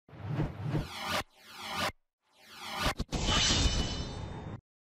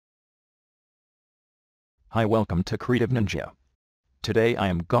Hi, welcome to Creative Ninja. Today I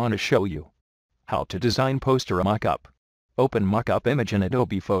am gonna show you how to design poster mockup. Open mockup image in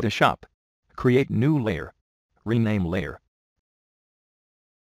Adobe Photoshop. Create new layer. Rename layer.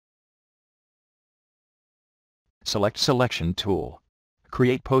 Select selection tool.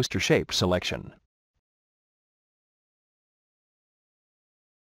 Create poster shape selection.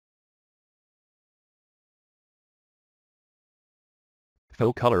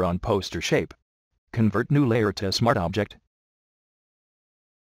 Fill color on poster shape. Convert new layer to smart object.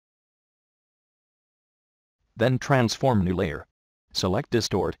 Then transform new layer. Select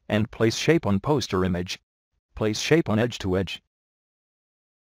distort and place shape on poster image. Place shape on edge to edge.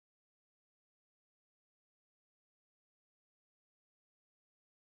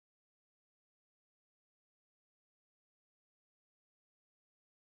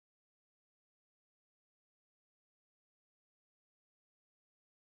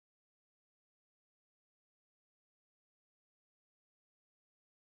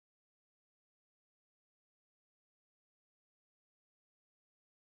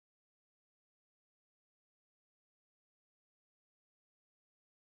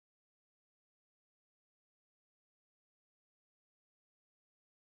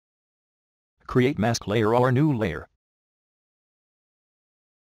 Create mask layer or new layer.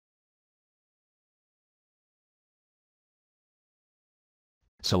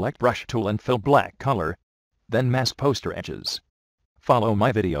 Select brush tool and fill black color. Then mask poster edges. Follow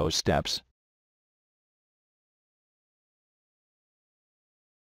my video steps.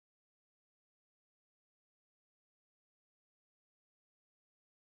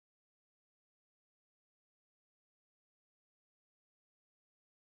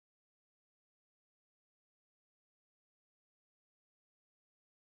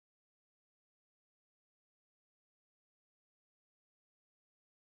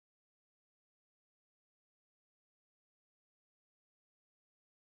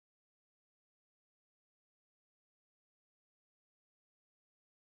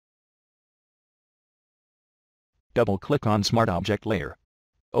 Double-click on Smart Object layer.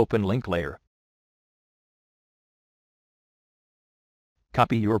 Open Link layer.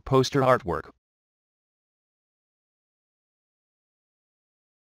 Copy your poster artwork.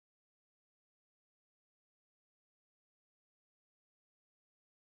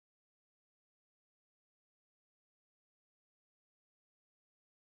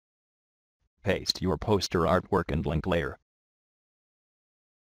 Paste your poster artwork and link layer.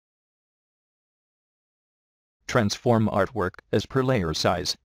 Transform artwork as per layer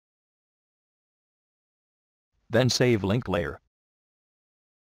size. Then save link layer.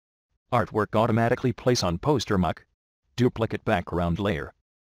 Artwork automatically place on poster mock. Duplicate background layer.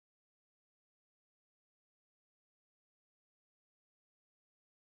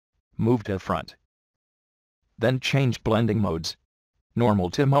 Move to front. Then change blending modes. Normal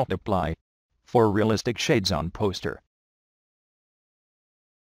to multiply. For realistic shades on poster.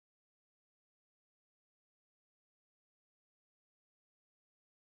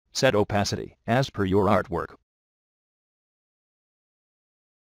 Set opacity as per your artwork.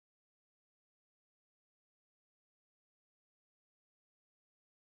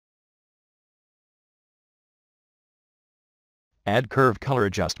 Add curve color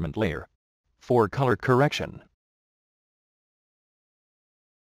adjustment layer for color correction.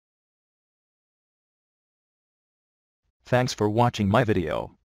 Thanks for watching my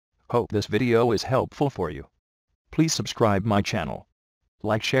video. Hope this video is helpful for you. Please subscribe my channel.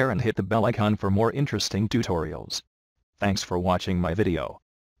 Like, share and hit the bell icon for more interesting tutorials. Thanks for watching my video.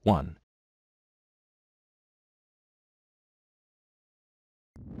 1.